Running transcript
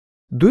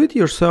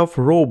Do-it-yourself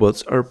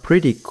robots are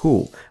pretty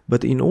cool,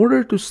 but in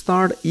order to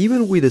start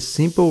even with a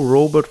simple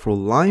robot for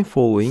line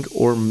following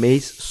or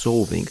maze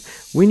solving,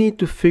 we need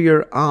to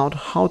figure out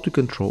how to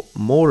control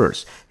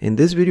motors. In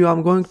this video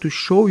I'm going to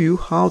show you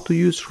how to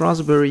use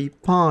Raspberry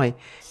Pi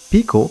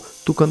Pico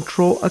to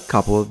control a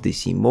couple of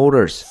DC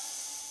motors.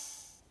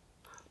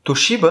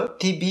 Toshiba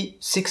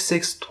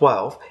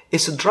TB6612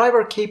 is a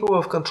driver capable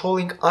of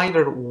controlling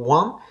either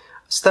one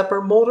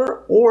stepper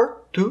motor or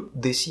two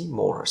DC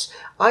motors.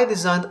 I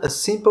designed a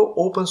simple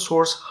open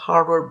source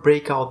hardware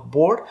breakout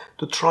board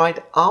to try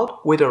it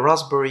out with a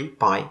Raspberry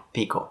Pi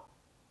Pico.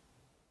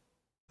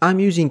 I'm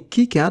using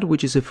KiCad,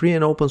 which is a free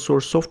and open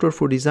source software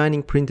for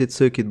designing printed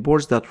circuit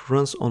boards that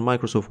runs on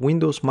Microsoft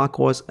Windows,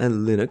 macOS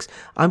and Linux.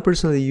 I'm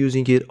personally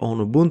using it on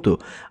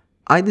Ubuntu.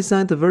 I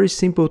designed a very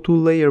simple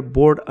two-layer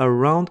board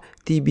around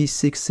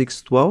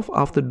TB6612.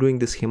 After doing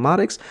the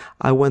schematics,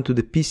 I went to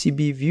the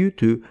PCB view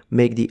to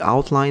make the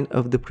outline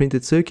of the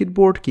printed circuit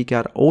board.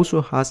 KiCad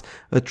also has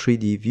a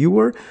 3D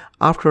viewer.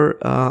 After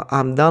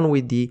I'm done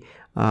with the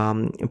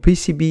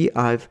PCB,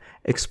 I've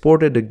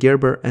exported the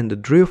Gerber and the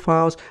drill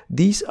files.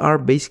 These are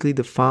basically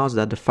the files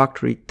that the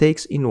factory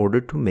takes in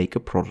order to make a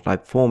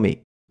prototype for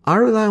me. I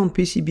rely on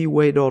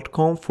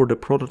PCBWay.com for the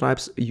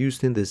prototypes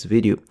used in this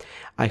video.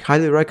 I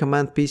highly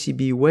recommend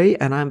PCBWay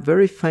and I'm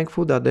very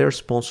thankful that they're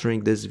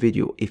sponsoring this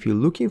video. If you're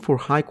looking for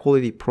high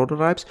quality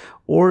prototypes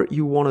or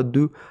you want to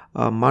do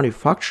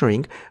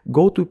manufacturing,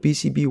 go to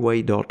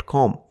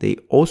PCBWay.com. They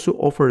also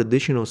offer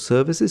additional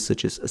services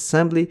such as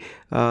assembly,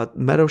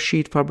 metal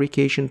sheet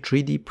fabrication,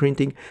 3D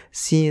printing,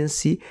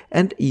 CNC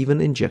and even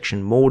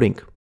injection molding.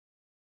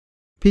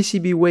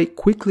 PCBWay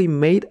quickly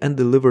made and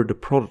delivered the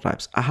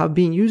prototypes. I have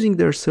been using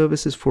their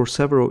services for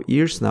several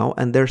years now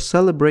and they're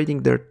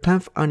celebrating their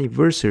 10th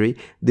anniversary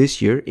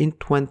this year in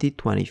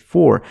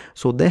 2024.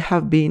 So they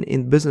have been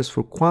in business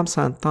for quite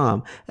some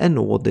time and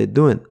know what they're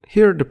doing.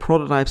 Here are the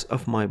prototypes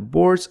of my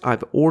boards.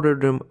 I've ordered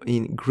them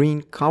in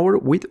green cover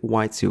with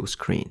white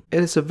silkscreen.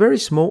 It is a very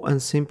small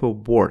and simple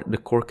board. The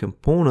core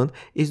component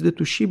is the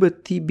Toshiba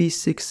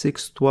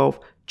TB6612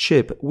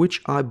 chip,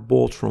 which I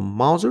bought from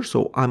Mouser,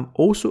 so I'm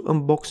also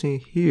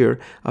unboxing here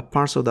a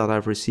parcel that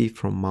I've received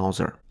from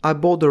Mouser. I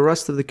bought the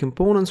rest of the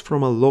components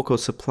from a local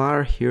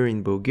supplier here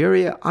in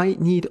Bulgaria. I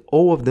need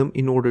all of them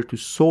in order to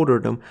solder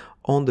them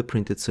on the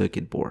printed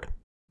circuit board.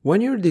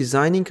 When you're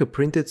designing a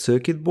printed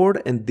circuit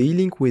board and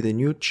dealing with a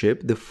new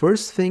chip, the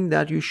first thing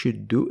that you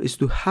should do is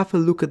to have a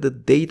look at the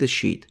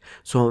datasheet.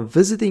 So I'm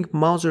visiting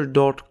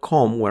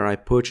Mouser.com where I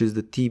purchased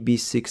the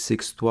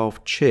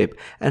TB6612 chip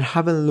and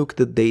having a look at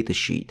the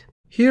datasheet.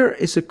 Here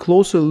is a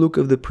closer look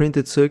of the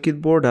printed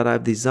circuit board that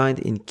I've designed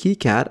in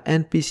KiCad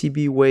and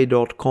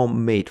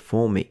PCBWay.com made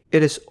for me.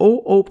 It is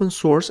all open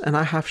source and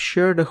I have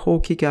shared the whole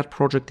KiCad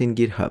project in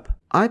GitHub.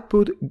 I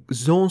put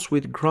zones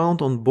with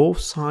ground on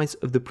both sides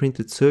of the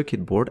printed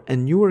circuit board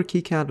and newer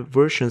KiCad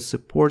version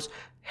supports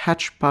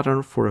hatch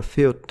pattern for a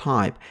field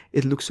type.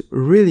 It looks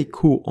really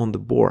cool on the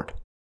board.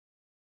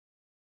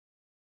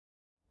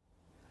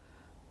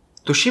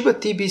 Toshiba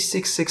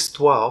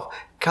TB6612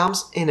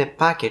 comes in a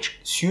package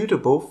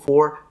suitable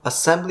for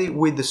assembly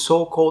with the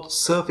so-called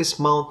surface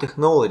mount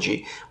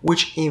technology,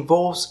 which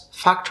involves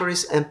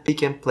factories and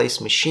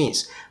pick-and-place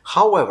machines.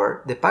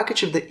 However, the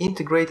package of the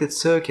integrated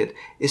circuit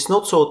is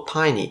not so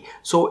tiny,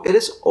 so it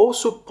is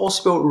also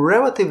possible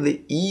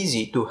relatively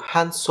easy to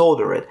hand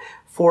solder it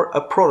for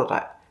a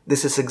prototype.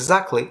 This is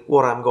exactly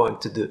what I'm going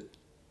to do.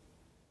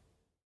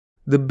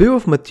 The bill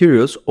of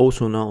materials,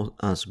 also known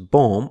as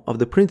BOM, of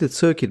the printed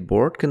circuit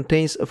board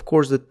contains of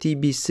course the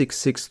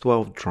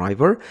TB6612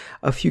 driver,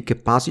 a few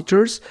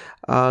capacitors,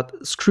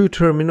 screw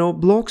terminal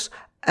blocks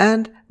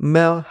and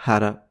male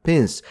header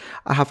pins.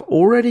 I have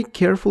already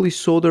carefully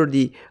soldered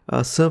the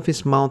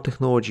surface mount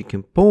technology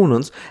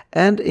components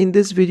and in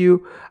this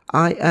video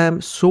I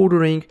am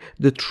soldering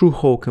the through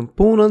hole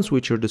components,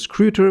 which are the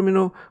screw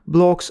terminal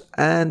blocks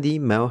and the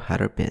male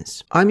header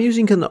pins. I'm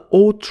using an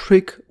old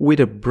trick with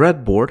a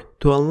breadboard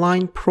to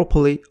align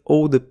properly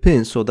all the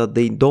pins so that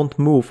they don't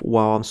move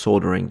while I'm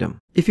soldering them.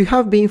 If you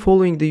have been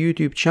following the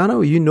YouTube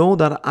channel, you know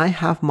that I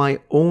have my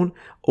own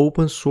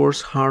open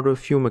source hardware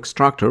fume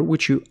extractor,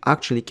 which you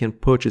actually can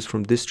purchase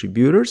from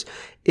distributors.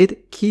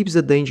 It keeps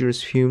the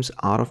dangerous fumes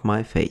out of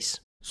my face.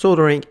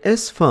 Soldering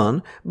is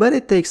fun, but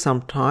it takes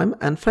some time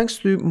and thanks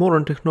to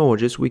modern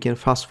technologies we can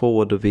fast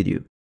forward the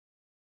video.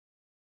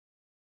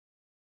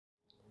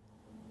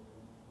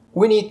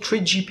 We need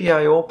 3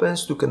 GPIO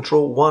pins to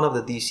control one of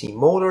the DC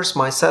motors.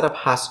 My setup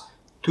has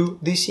 2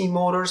 DC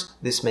motors.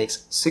 This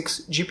makes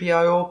 6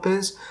 GPIO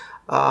pins.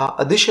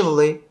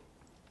 Additionally,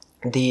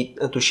 the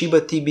Toshiba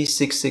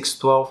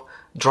TB6612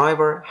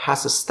 driver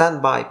has a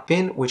standby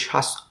pin which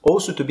has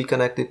also to be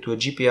connected to a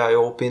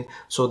GPIO pin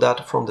so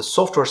that from the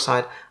software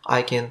side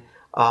I can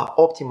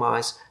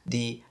optimize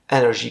the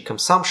energy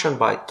consumption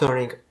by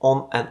turning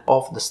on and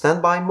off the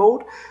standby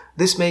mode.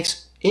 This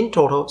makes in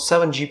total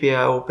 7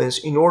 GPIO pins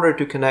in order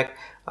to connect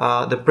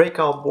the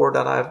breakout board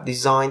that I've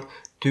designed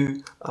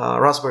to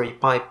Raspberry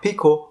Pi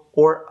Pico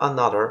or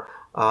another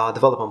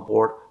development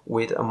board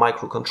with a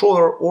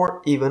microcontroller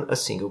or even a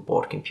single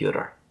board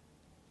computer.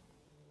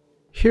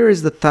 Here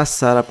is the test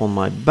setup on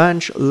my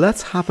bench.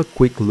 Let's have a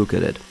quick look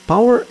at it.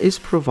 Power is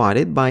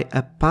provided by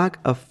a pack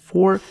of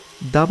 4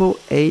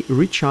 AA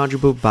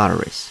rechargeable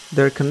batteries.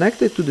 They're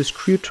connected to the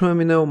screw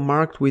terminal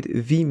marked with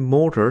V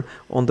motor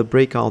on the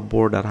breakout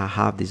board that I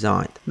have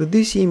designed. The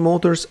DC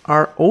motors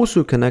are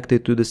also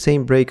connected to the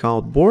same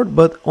breakout board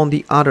but on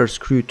the other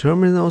screw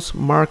terminals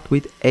marked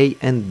with A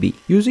and B.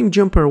 Using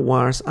jumper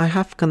wires, I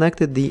have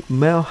connected the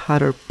male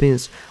header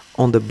pins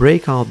on the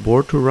breakout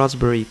board to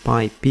Raspberry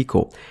Pi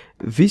Pico.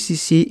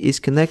 VCC is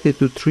connected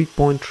to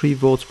 3.3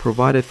 volts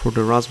provided for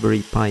the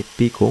Raspberry Pi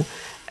Pico,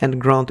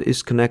 and ground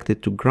is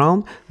connected to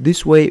ground.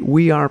 This way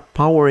we are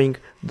powering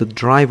the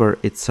driver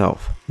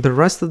itself. The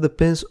rest of the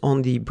pins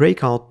on the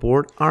breakout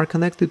board are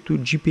connected to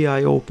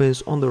GPIO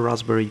pins on the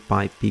Raspberry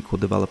Pi Pico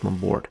development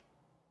board.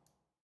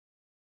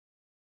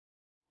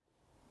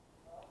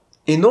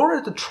 In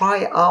order to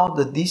try out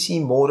the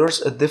DC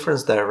motors at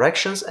different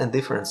directions and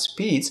different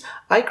speeds,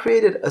 I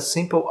created a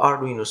simple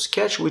Arduino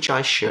sketch which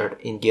I shared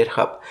in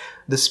GitHub.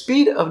 The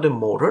speed of the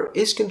motor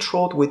is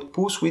controlled with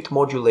pulse width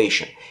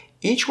modulation.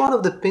 Each one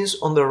of the pins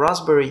on the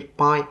Raspberry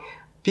Pi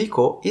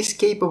Pico is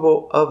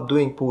capable of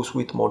doing pulse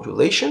width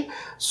modulation,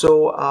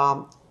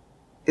 so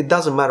it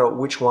doesn't matter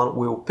which one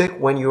we'll pick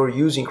when you're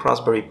using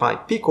Raspberry Pi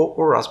Pico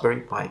or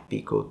Raspberry Pi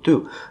Pico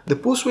 2. The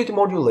pulse width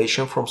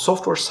modulation from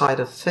software side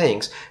of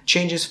things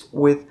changes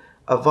with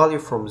a value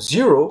from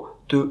 0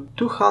 to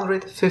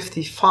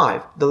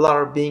 255, the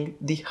latter being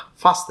the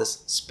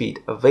fastest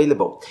speed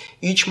available.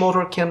 Each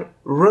motor can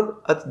run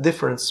at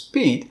different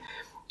speed,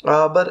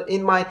 but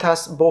in my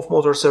test both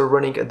motors are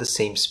running at the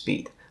same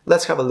speed.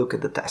 Let's have a look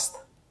at the test.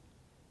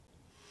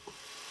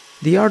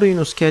 The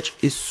Arduino Sketch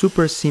is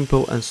super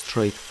simple and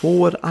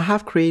straightforward. I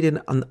have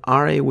created an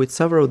array with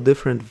several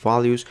different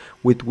values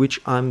with which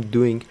I'm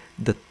doing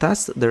the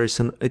test. There is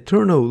an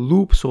eternal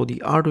loop, so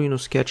the Arduino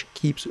Sketch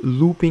keeps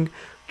looping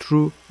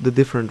through the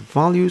different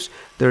values.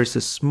 There is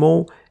a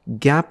small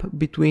gap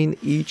between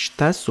each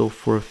test, so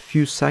for a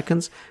few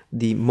seconds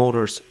the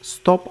motors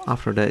stop.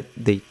 After that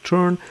they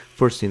turn,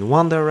 first in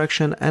one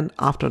direction and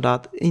after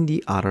that in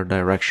the other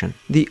direction.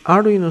 The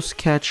Arduino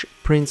Sketch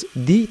prints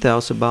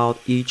details about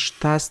each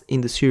test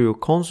in the serial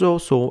console,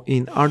 so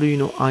in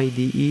Arduino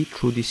IDE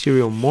through the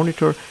serial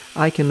monitor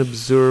I can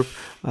observe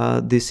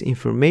this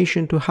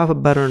information to have a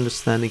better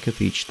understanding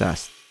of each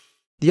test.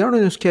 The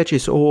Arduino Sketch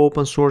is all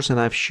open source and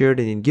I've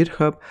shared it in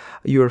GitHub.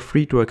 You are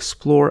free to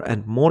explore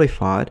and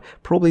modify it.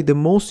 Probably the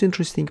most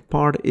interesting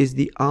part is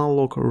the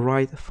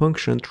analogWrite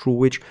function through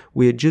which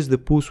we adjust the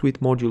pulse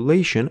width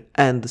modulation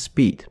and the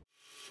speed.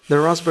 The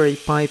Raspberry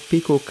Pi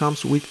Pico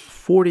comes with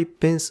 40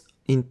 pins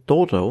in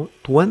total,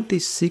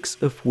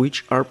 26 of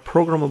which are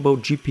programmable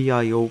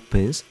GPIO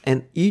pins,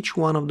 and each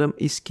one of them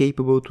is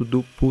capable to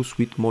do pulse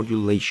width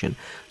modulation.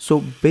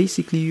 So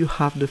basically you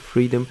have the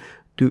freedom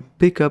to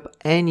pick up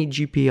any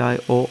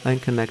GPIO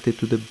and connect it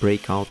to the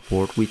breakout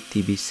board with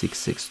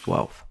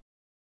TB6612.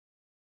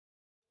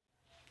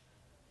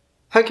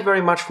 Thank you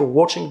very much for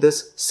watching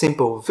this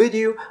simple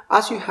video.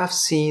 As you have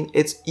seen,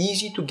 it's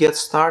easy to get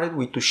started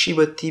with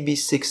Toshiba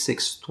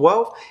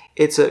TB6612.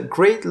 It's a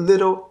great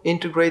little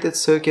integrated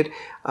circuit,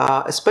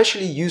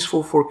 especially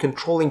useful for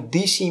controlling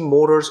DC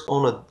motors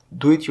on a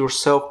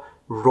do-it-yourself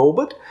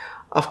robot.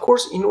 Of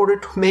course, in order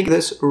to make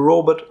this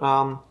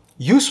robot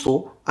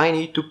useful, I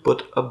need to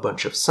put a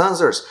bunch of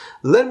sensors.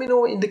 Let me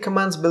know in the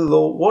comments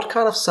below what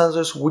kind of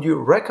sensors would you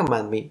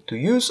recommend me to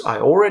use. I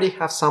already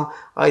have some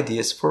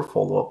ideas for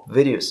follow-up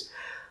videos.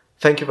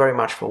 Thank you very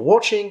much for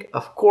watching.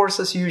 Of course,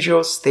 as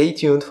usual, stay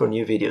tuned for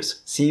new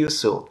videos. See you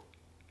soon.